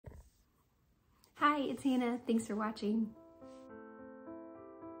it's Hannah. Thanks for watching.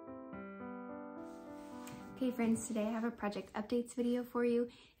 Okay friends, today I have a project updates video for you.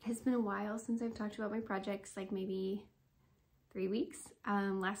 It has been a while since I've talked about my projects, like maybe 3 weeks.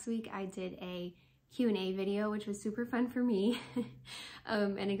 Last week I did a Q&A video, which was super fun for me.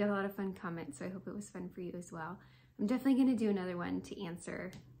 And I got a lot of fun comments, so I hope it was fun for you as well. I'm definitely gonna do another one to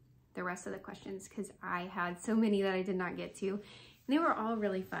answer the rest of the questions because I had so many that I did not get to. And they were all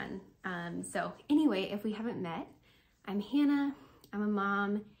really fun. So anyway, if we haven't met, I'm Hannah. I'm a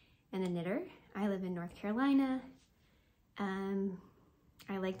mom and a knitter. I live in North Carolina.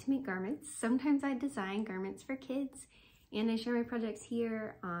 I like to make garments. Sometimes I design garments for kids, and I share my projects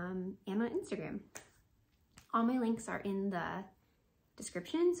here and on Instagram. All my links are in the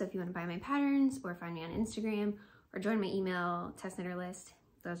description, so if you want to buy my patterns or find me on Instagram or join my email test knitter list,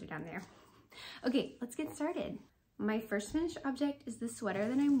 those are down there. Okay, let's get started. My first finished object is the sweater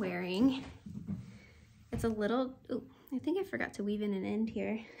that I'm wearing. It's a little, oh, I think I forgot to weave in an end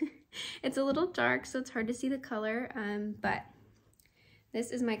here. It's a little dark, so it's hard to see the color, but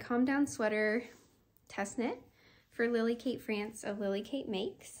this is my Calm Down Sweater test knit for Lily Kate France of Lily Kate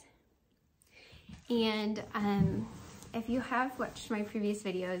Makes. And if you have watched my previous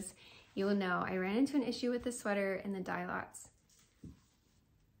videos, you will know I ran into an issue with the sweater and the dye lots.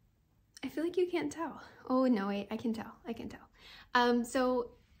 I feel like you can't tell. Oh no, wait, I can tell, I can tell.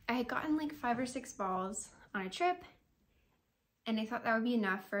 So I had gotten like 5 or 6 balls on a trip, and I thought that would be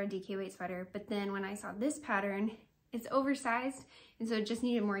enough for a DK weight sweater, but then when I saw this pattern, it's oversized, and so it just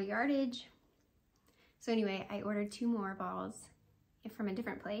needed more yardage. So anyway, I ordered 2 more balls from a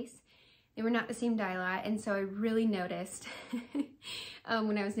different place. They were not the same dye lot, and so I really noticed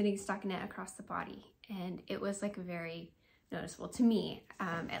when I was knitting stockinette across the body, and it was like very noticeable to me,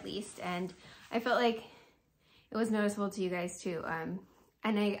 at least, and I felt like it was noticeable to you guys too.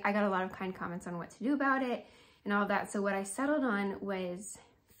 And I got a lot of kind comments on what to do about it and all of that. So what I settled on was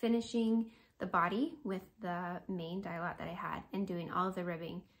finishing the body with the main dye lot that I had and doing all of the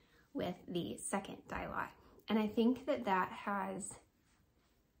ribbing with the second dye lot. And I think that that has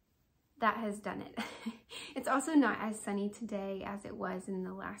done it. It's also not as sunny today as it was in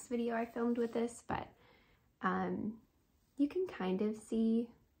the last video I filmed with this, but you can kind of see,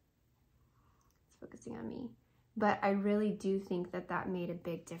 it's focusing on me, but I really do think that that made a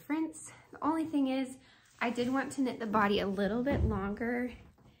big difference. The only thing is I did want to knit the body a little bit longer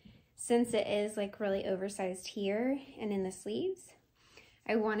since it is like really oversized here and in the sleeves.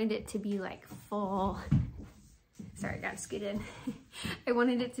 I wanted it to be like full, sorry, I got scooted. I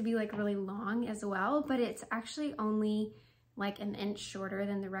wanted it to be like really long as well, but it's actually only like 1 inch shorter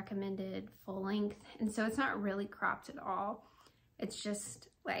than the recommended full length. And so it's not really cropped at all. It's just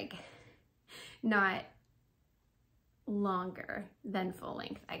like not longer than full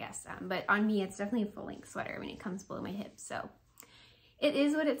length, I guess. But on me, it's definitely a full length sweater when it comes below my hips. So it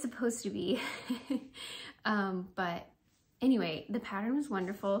is what it's supposed to be. But anyway, the pattern was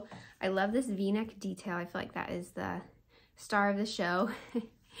wonderful. I love this V-neck detail. I feel like that is the star of the show.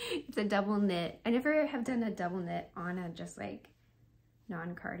 It's a double knit. I never have done a double knit on a just like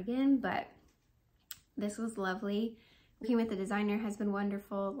non-cardigan, but this was lovely. Working with the designer has been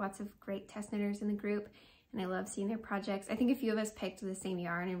wonderful. Lots of great test knitters in the group, and I love seeing their projects. I think a few of us picked the same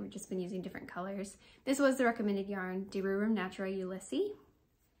yarn and we've just been using different colors. This was the recommended yarn, Rerum Natura Ulysse.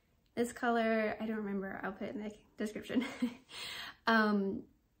 This color, I don't remember, I'll put it in the description.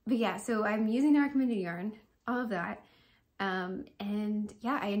 But yeah, so I'm using the recommended yarn, all of that. And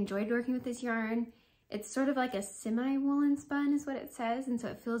yeah, I enjoyed working with this yarn. It's sort of like a semi-woolen spun is what it says, and so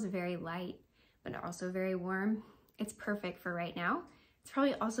it feels very light, but also very warm. It's perfect for right now. It's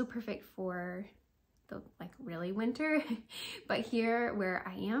probably also perfect for the like really winter, but here where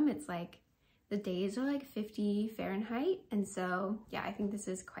I am, it's like the days are like 50 Fahrenheit, and so yeah, I think this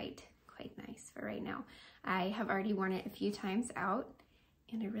is quite nice for right now. I have already worn it a few times out,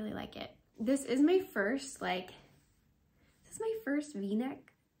 and I really like it. This is my first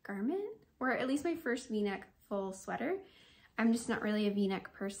V-neck garment, or at least my first V-neck full sweater. I'm just not really a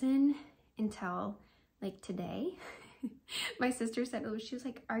V-neck person until like today. My sister said, oh, she was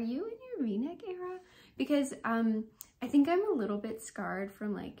like, are you in your V-neck era? Because I think I'm a little bit scarred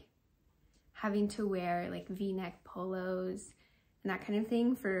from like having to wear like V-neck polos and that kind of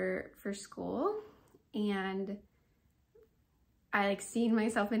thing for school. And I like seeing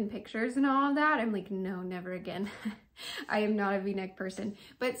myself in pictures and all of that. I'm like, no, never again. I am not a V-neck person.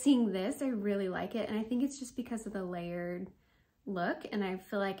 But seeing this, I really like it. And I think it's just because of the layered look. And I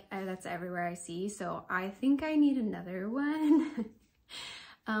feel like that's everywhere I see. So I think I need another one,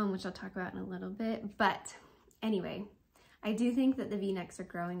 which I'll talk about in a little bit. But anyway, I do think that the V-necks are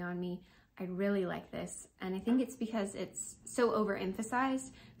growing on me. I really like this, and I think it's because it's so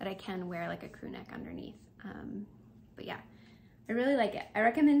overemphasized that I can wear like a crew neck underneath. But yeah, I really like it. I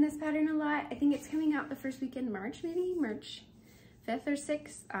recommend this pattern a lot. I think it's coming out the first week in March, maybe March 5th or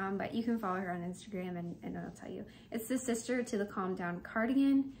 6th, but you can follow her on Instagram and it'll tell you. It's the sister to the Calm Down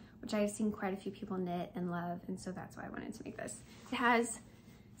cardigan, which I've seen quite a few people knit and love, and so that's why I wanted to make this. It has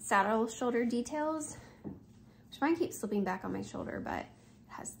saddle shoulder details, which mine keeps slipping back on my shoulder, but it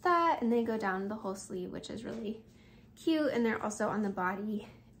has that, and they go down the whole sleeve, which is really cute, and they're also on the body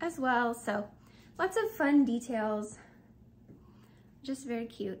as well. So lots of fun details, just very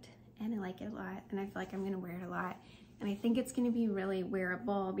cute, and I like it a lot, and I feel like I'm gonna wear it a lot. And I think it's gonna be really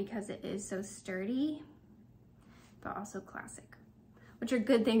wearable because it is so sturdy, but also classic, which are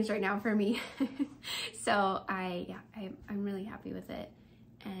good things right now for me. So I'm really happy with it,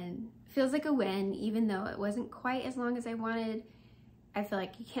 and feels like a win, even though it wasn't quite as long as I wanted. I feel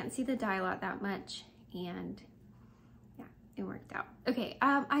like you can't see the dye a lot that much, and yeah, it worked out. Okay,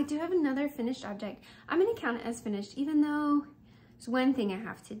 I do have another finished object. I'm gonna count it as finished, even though there's one thing I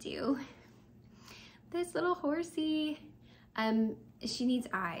have to do. This little horsey, she needs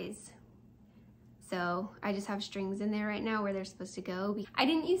eyes. So I just have strings in there right now where they're supposed to go. I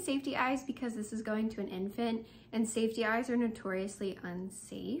didn't use safety eyes because this is going to an infant, and safety eyes are notoriously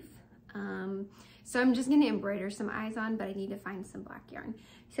unsafe. So I'm just gonna embroider some eyes on, but I need to find some black yarn.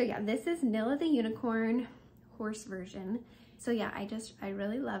 So yeah, this is Nilla the Unicorn horse version. So yeah, I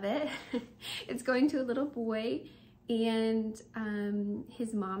really love it. It's going to a little boy, and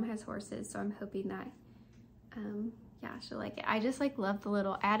his mom has horses, so I'm hoping that yeah, she'll like it. I just like love the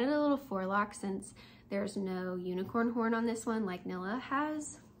little, added a little forelock since there's no unicorn horn on this one like Nilla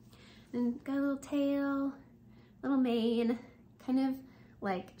has, and got a little tail, little mane, kind of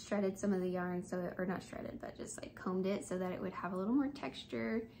like shredded some of the yarn, so it, or not shredded, but just like combed it so that it would have a little more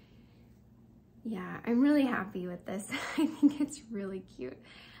texture. Yeah, I'm really happy with this. I think it's really cute.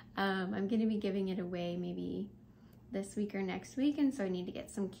 I'm gonna be giving it away maybe this week or next week, and so I need to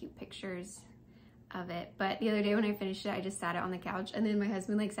get some cute pictures of it. But the other day when I finished it, I just sat it on the couch, and then my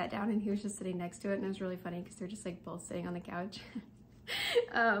husband like sat down and he was just sitting next to it, and it was really funny because they're just like both sitting on the couch.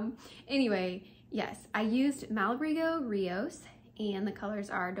 Anyway, yes, I used Malabrigo, Rios, and the colors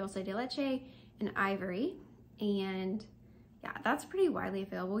are Dulce de Leche and Ivory, and yeah, that's pretty widely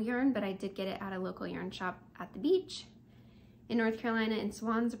available yarn, but I did get it at a local yarn shop at the beach in North Carolina in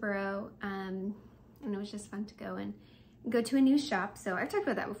Swansboro, and it was just fun to go to a new shop. So I've talked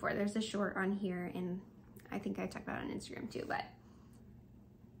about that before. There's a short on here, and I think I talked about it on Instagram too, but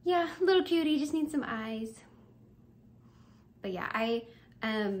yeah, little cutie, just needs some eyes. But yeah, I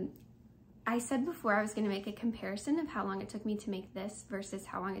said before I was gonna make a comparison of how long it took me to make this versus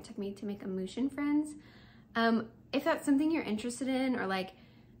how long it took me to make a Moosh and Friends. If that's something you're interested in, or like,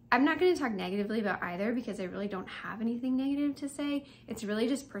 I'm not gonna talk negatively about either because I really don't have anything negative to say. It's really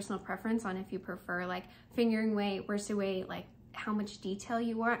just personal preference on if you prefer like fingering weight, worsted weight, like how much detail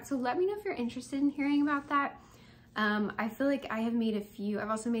you want. So let me know if you're interested in hearing about that. I feel like I have made a few, I've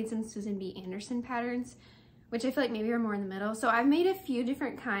also made some Susan B. Anderson patterns, which I feel like maybe are more in the middle. So I've made a few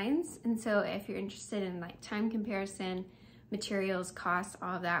different kinds. And so if you're interested in like time comparison, materials, costs,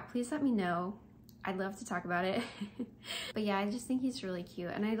 all of that, please let me know. I'd love to talk about it. But yeah, I just think he's really cute.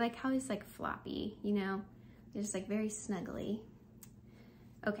 And I like how he's like floppy, you know? They're just like very snuggly.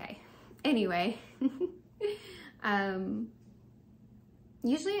 Okay, anyway.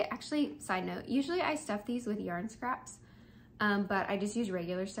 Usually, actually, side note, usually I stuff these with yarn scraps, but I just use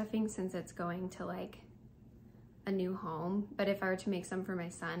regular stuffing since it's going to like a new home. But if I were to make some for my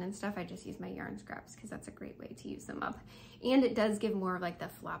son and stuff, I just use my yarn scraps because that's a great way to use them up. And it does give more of like the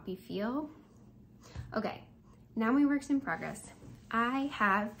floppy feel. Okay, now my works in progress. I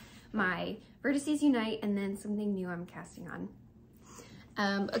have my Vertices Unite and then something new I'm casting on.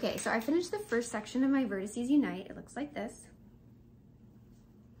 Okay, so I finished the first section of my Vertices Unite. It looks like this.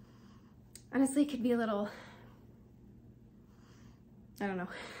 Honestly, it could be a little, I don't know,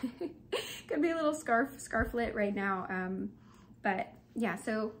 could be a little scarflet right now. But yeah,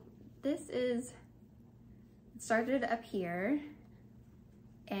 so this is, it started up here,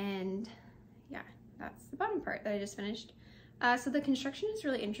 and yeah, that's the bottom part that I just finished. So the construction is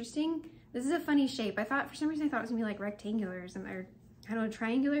really interesting. This is a funny shape. I thought, for some reason, I thought it was gonna be like rectangular or something, or I don't know,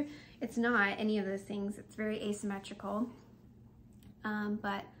 triangular. It's not any of those things. It's very asymmetrical.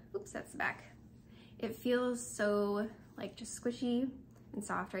 But, oops, that's the back. It feels so like just squishy and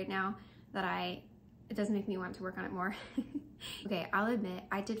soft right now that it does make me want to work on it more. Okay, I'll admit,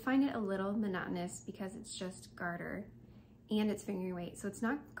 I did find it a little monotonous because it's just garter and it's fingering weight, so it's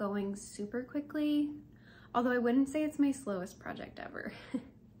not going super quickly. Although I wouldn't say it's my slowest project ever.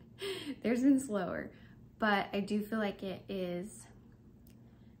 There's been slower, but I do feel like it's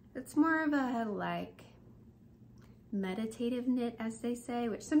more of a like meditative knit, as they say,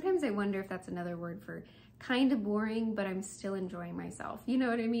 which sometimes I wonder if that's another word for kind of boring, but I'm still enjoying myself. You know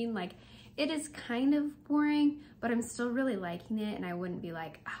what I mean? Like, it is kind of boring, but I'm still really liking it, and I wouldn't be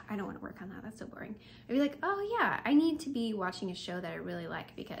like, oh, I don't want to work on that, that's so boring. I'd be like, oh yeah, I need to be watching a show that I really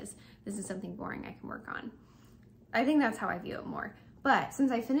like because this is something boring I can work on. I think that's how I view it more. But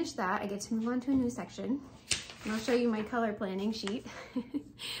since I finished that, I get to move on to a new section. And I'll show you my color planning sheet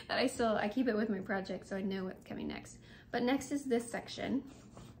that I keep it with my project so I know what's coming next. But next is this section.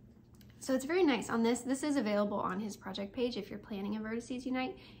 So it's very nice. On this is available on his project page if you're planning a Vertices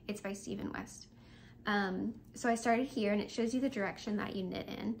Unite. It's by Stephen West. So I started here, and it shows you the direction that you knit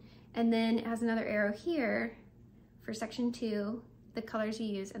in. And then it has another arrow here for section 2, the colors you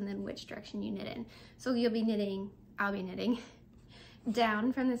use, and then which direction you knit in. So I'll be knitting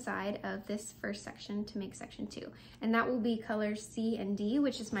down from the side of this first section to make section 2. And that will be colors C and D,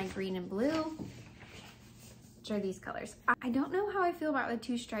 which is my green and blue, which are these colors. I don't know how I feel about the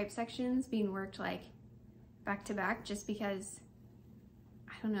 2 stripe sections being worked like back to back, just because,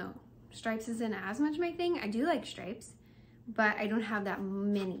 I don't know, stripes isn't as much my thing. I do like stripes, but I don't have that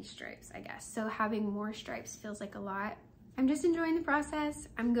many stripes, I guess. So having more stripes feels like a lot. I'm just enjoying the process.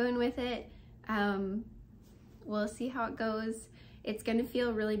 I'm going with it. We'll see how it goes. It's gonna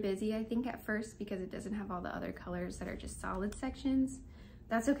feel really busy, I think, at first because it doesn't have all the other colors that are just solid sections.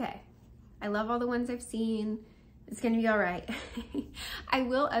 That's okay. I love all the ones I've seen. It's gonna be all right. I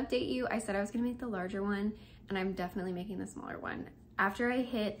will update you. I said I was gonna make the larger one, and I'm definitely making the smaller one. After I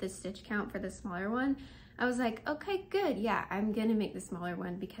hit the stitch count for the smaller one, I was like, okay, good. Yeah, I'm gonna make the smaller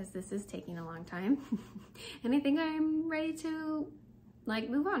one because this is taking a long time. And I think I'm ready to like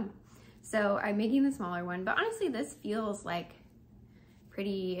move on. So I'm making the smaller one, but honestly, this feels like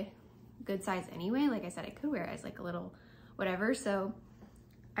pretty good size anyway. Like I said, I could wear it as like a little whatever. So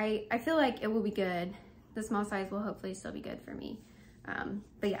I feel like it will be good. The small size will hopefully still be good for me.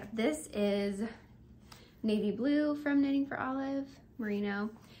 But yeah, this is navy blue from Knitting for Olive, Merino.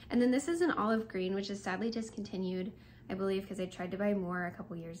 And then this is an olive green, which is sadly discontinued, I believe, because I tried to buy more a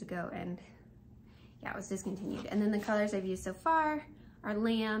couple years ago and yeah, it was discontinued. And then the colors I've used so far are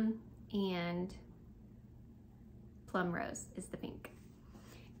lamb and plum rose is the pink.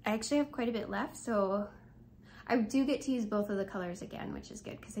 I actually have quite a bit left, so I do get to use both of the colors again, which is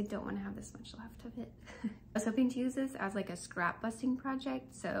good because I don't want to have this much left of it. I was hoping to use this as like a scrap busting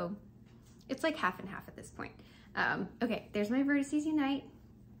project, so it's like half and half at this point. Okay, there's my Vertices Unite.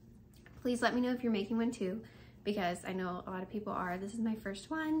 Please let me know if you're making one too, because I know a lot of people are. This is my first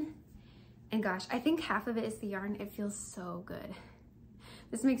one, and gosh, I think half of it is the yarn. It feels so good.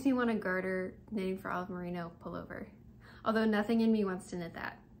 This makes me want a garter Knitting for Olive Merino pullover, although nothing in me wants to knit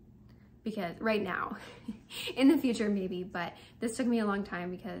that. Because right now, in the future maybe, but this took me a long time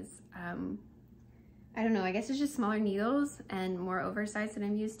because, I don't know, I guess it's just smaller needles and more oversized than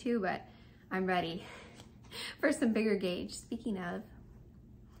I'm used to, but I'm ready for some bigger gauge. Speaking of,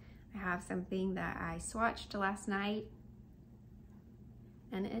 I have something that I swatched last night,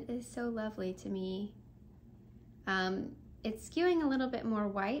 and it is so lovely to me. It's skewing a little bit more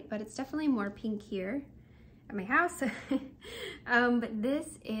white, but it's definitely more pink here at my house. But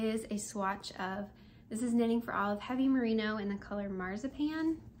this is a swatch of, this is Knitting for Olive Heavy Merino in the color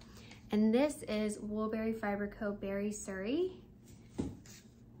Marzipan, and this is Woolberry Fiber Co. Berry Suri,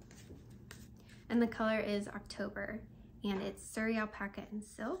 and the color is October, and it's Suri Alpaca and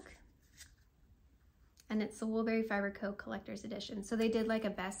Silk, and it's the Woolberry Fiber Co. Collector's Edition. So they did like a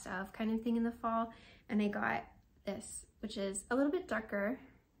best of kind of thing in the fall, and I got this, which is a little bit darker.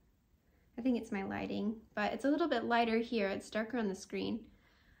 I think it's my lighting, but it's a little bit lighter here. It's darker on the screen.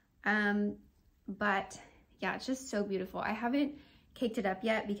 But yeah, it's just so beautiful. I haven't caked it up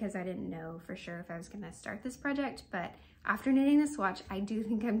yet because I didn't know for sure if I was gonna start this project, but after knitting this swatch, I do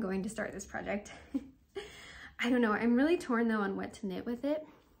think I'm going to start this project. I don't know, I'm really torn though on what to knit with it.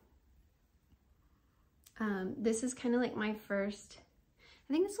 This is kind of like my first,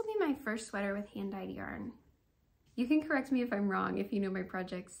 I think this will be my first sweater with hand-dyed yarn. You can correct me if I'm wrong, if you know my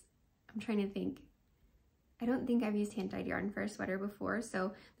projects. I'm trying to think. I don't think I've used hand-dyed yarn for a sweater before,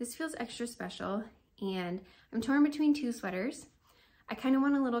 so this feels extra special, and I'm torn between 2 sweaters. I kind of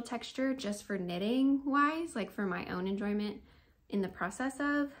want a little texture just for knitting wise, like for my own enjoyment in the process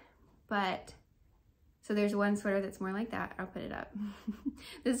of, but so there's one sweater that's more like that. I'll put it up.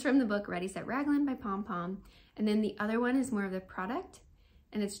 This is from the book Ready Set Raglan by Pom Pom, and then the other one is more of the product,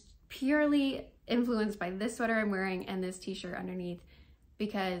 and it's purely influenced by this sweater I'm wearing and this t-shirt underneath,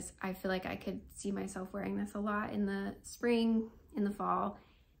 because I feel like I could see myself wearing this a lot in the spring, in the fall,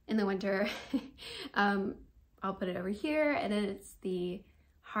 in the winter. I'll put it over here, and then it's the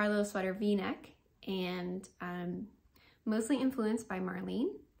Harlow sweater V-neck, and mostly influenced by Marlene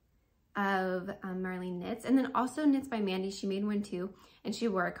of Marlene Knits, and then also Knits by Mandy. She made one too, and she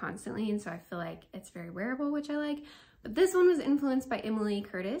wore it constantly, and so I feel like it's very wearable, which I like. But this one was influenced by Emily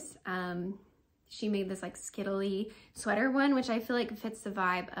Curtis. She made this like skittly sweater one, which I feel like fits the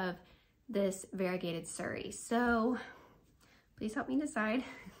vibe of this variegated Suri. So please help me decide.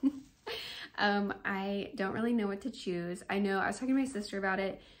 I don't really know what to choose. I know I was talking to my sister about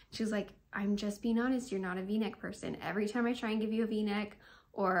it. She was like, I'm just being honest, you're not a V-neck person. Every time I try and give you a V-neck,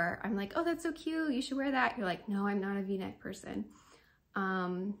 or I'm like, oh, that's so cute, you should wear that, you're like, no, I'm not a V-neck person.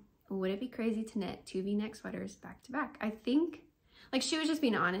 Would it be crazy to knit 2 V-neck sweaters back to back? I think, like, she was just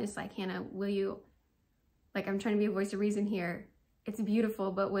being honest, like, Hannah, will you, like, I'm trying to be a voice of reason here. It's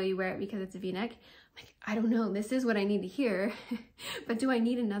beautiful, but will you wear it because it's a V-neck? I'm like, I don't know, this is what I need to hear. But do I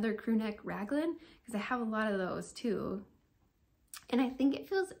need another crew neck raglan? Because I have a lot of those too. And I think it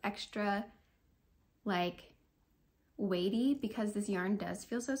feels extra, like, weighty because this yarn does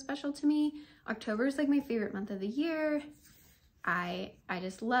feel so special to me. October is like my favorite month of the year. I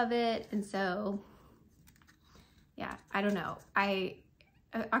just love it, and so yeah, I don't know,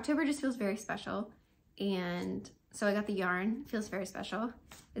 October just feels very special, and so I got the yarn. It feels very special.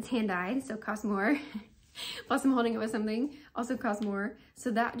 It's hand-dyed, so it costs more. Plus I'm holding it with something, also costs more,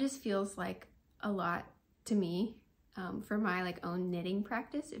 so that just feels like a lot to me. For my like own knitting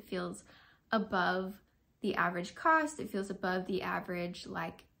practice, it feels above the average cost. It feels above the average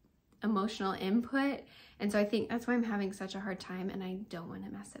like emotional input, and so I think that's why I'm having such a hard time, and I don't want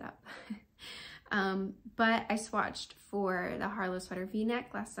to mess it up. But I swatched for the Harlow sweater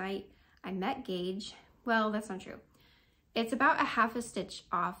V-neck last night. I met gauge. Well, that's not true. It's about a half a stitch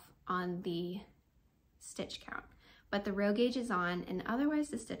off on the stitch count, but the row gauge is on, and otherwise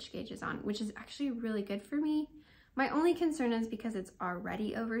the stitch gauge is on, which is actually really good for me. My only concern is because it's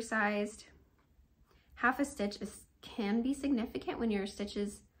already oversized. Half a stitch can be significant when your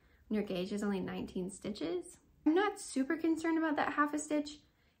gauge is only 19 stitches. I'm not super concerned about that half a stitch.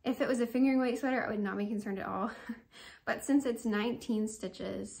 If it was a fingering weight sweater, I would not be concerned at all. But since it's 19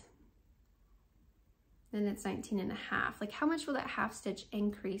 stitches, then it's 19 and a half. Like, how much will that half stitch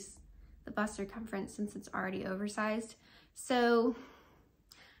increase the bust circumference since it's already oversized? So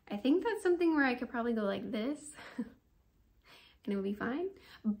I think that's something where I could probably go like this and it would be fine,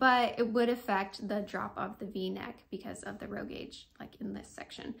 but it would affect the drop of the V-neck because of the row gauge, like in this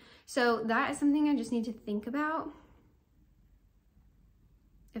section. So that is something I just need to think about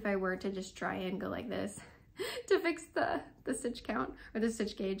if I were to just try and go like this to fix the stitch count or the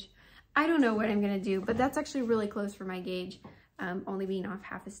stitch gauge. I don't know what I'm gonna do, but that's actually really close for my gauge, only being off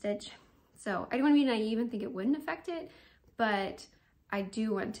half a stitch. So I don't want to be naive and think it wouldn't affect it, but I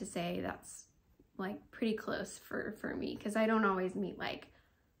do want to say that's like pretty close for me, because I don't always meet like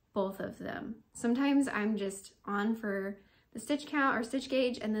both of them. Sometimes I'm just on for the stitch count or stitch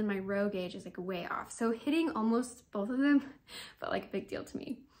gauge, and then my row gauge is like way off. So hitting almost both of them felt like a big deal to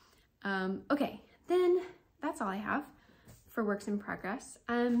me. Okay, then that's all I have for works in progress.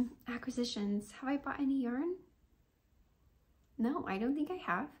 Acquisitions. Have I bought any yarn? No, I don't think I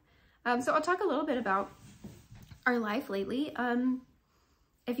have. So I'll talk a little bit about our life lately.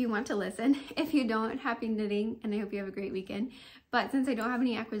 If you want to listen. If you don't, happy knitting, and I hope you have a great weekend. But since I don't have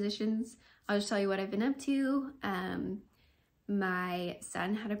any acquisitions, I'll just tell you what I've been up to. My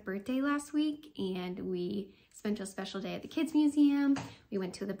son had a birthday last week, and we spent a special day at the Kids Museum. We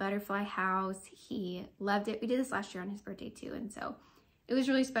went to the butterfly house. He loved it. We did this last year on his birthday too, and so it was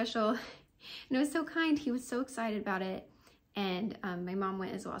really special. And it was so kind. He was so excited about it. And my mom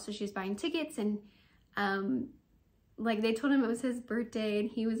went as well, so she was buying tickets, and like they told him it was his birthday and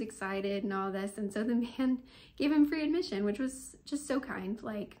he was excited and all this, and so the man gave him free admission, which was just so kind,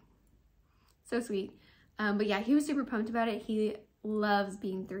 like so sweet. But yeah, he was super pumped about it. He loves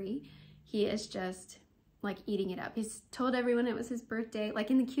being 3. He is just like eating it up. He's told everyone it was his birthday,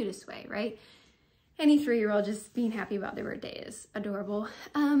 like in the cutest way, right? Any 3-year-old just being happy about their birthday is adorable.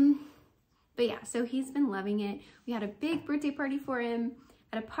 But yeah, so he's been loving it. We had a big birthday party for him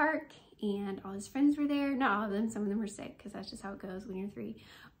at a park, and all his friends were there. Not all of them, some of them were sick, because that's just how it goes when you're 3.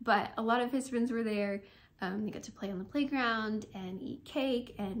 But a lot of his friends were there. They got to play on the playground and eat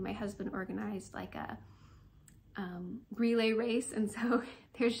cake, and my husband organized like a relay race, and so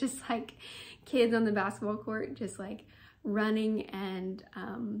there's just like kids on the basketball court just like running and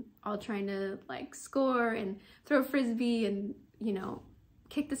all trying to like score and throw frisbee and, you know,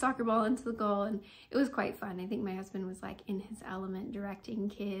 kick the soccer ball into the goal, and it was quite fun. I think my husband was like in his element directing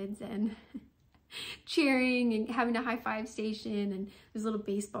kids and cheering and having a high five station, and there's a little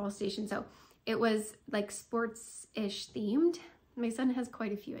baseball station. So it was like sports-ish themed. My son has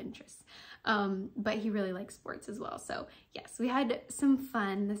quite a few interests, but he really likes sports as well. So yes, we had some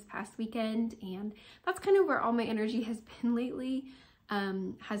fun this past weekend, and that's kind of where all my energy has been lately,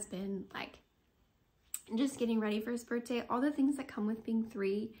 has been like just getting ready for his birthday, all the things that come with being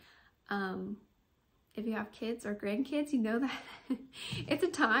 3. If you have kids or grandkids, you know that it's a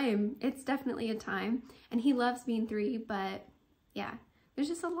time. It's definitely a time, and he loves being 3, but yeah, there's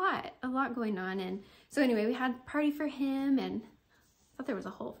just a lot going on. And so anyway, we had a party for him, and I thought there was a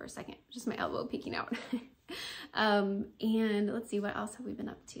hole for a second, just my elbow peeking out. And let's see, what else have we been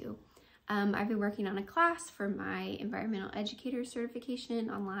up to? I've been working on a class for my environmental educator certification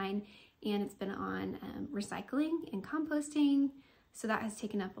online, and it's been on recycling and composting. So that has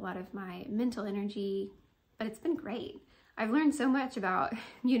taken up a lot of my mental energy, but it's been great. I've learned so much about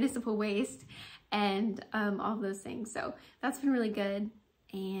municipal waste and all those things. So that's been really good.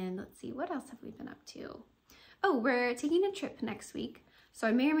 And let's see, what else have we been up to? Oh, we're taking a trip next week. So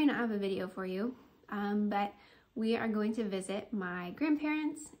I may or may not have a video for you, but we are going to visit my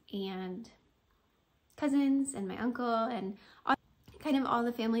grandparents and cousins and my uncle and kind of all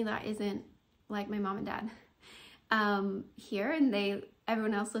the family that isn't like my mom and dad here, and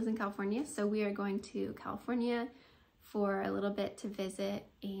everyone else lives in California. So we are going to California for a little bit to visit,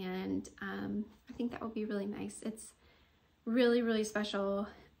 and I think that will be really nice. It's really, really special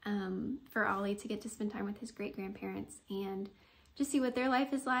for Ollie to get to spend time with his great-grandparents and just see what their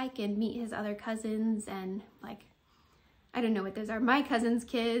life is like and meet his other cousins, and like, I don't know what those are, my cousin's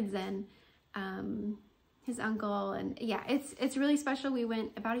kids and his uncle. And yeah, it's really special. We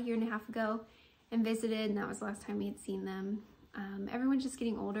went about 1.5 years ago and visited, and that was the last time we had seen them. Everyone's just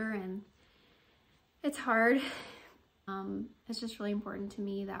getting older, and it's hard. It's just really important to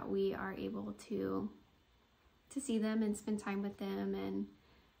me that we are able to see them and spend time with them,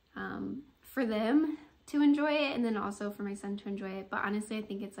 and for them to enjoy it, and then also for my son to enjoy it. But honestly, I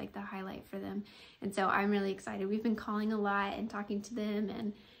think it's like the highlight for them, and so I'm really excited. We've been calling a lot and talking to them,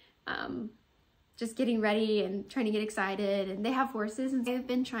 and just getting ready and trying to get excited. And they have horses, and I've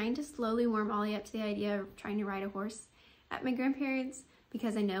been trying to slowly warm Ollie up to the idea of trying to ride a horse at my grandparents',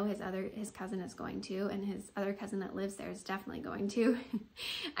 because I know his cousin is going to, and his other cousin that lives there is definitely going to.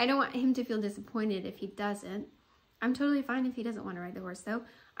 I don't want him to feel disappointed if he doesn't. I'm totally fine if he doesn't want to ride the horse, though.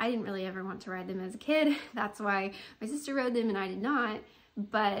 I didn't really ever want to ride them as a kid. That's why my sister rode them and I did not,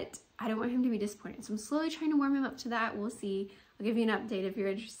 but I don't want him to be disappointed. So I'm slowly trying to warm him up to that. We'll see. I'll give you an update if you're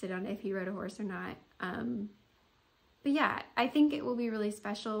interested on if he rode a horse or not. But yeah, I think it will be really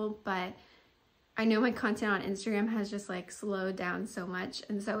special, but I know my content on Instagram has just like slowed down so much,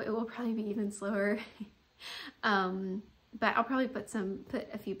 and so it will probably be even slower. But I'll probably put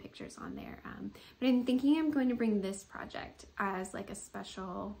a few pictures on there. But I'm thinking I'm going to bring this project as like a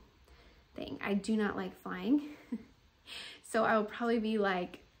special thing. I do not like flying. So I will probably be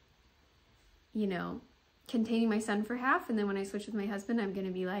like, you know, containing my son for half, and then when I switch with my husband, I'm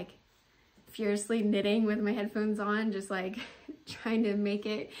gonna be like furiously knitting with my headphones on, just like trying to make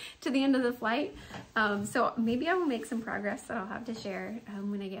it to the end of the flight. So maybe I will make some progress that I'll have to share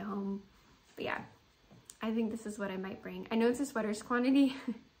when I get home. But yeah, I think this is what I might bring. I know it's a sweaters quantity.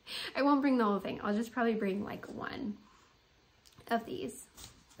 I won't bring the whole thing. I'll just probably bring like one of these.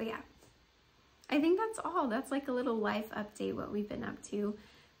 But yeah, I think that's all. That's like a little life update, what we've been up to.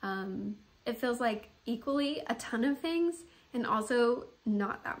 It feels like equally a ton of things and also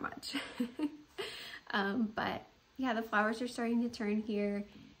not that much. But yeah, the flowers are starting to turn here.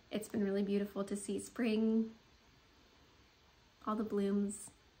 It's been really beautiful to see spring, all the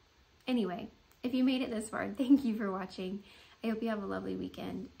blooms. Anyway, if you made it this far, thank you for watching. I hope you have a lovely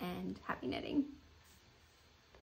weekend and happy knitting.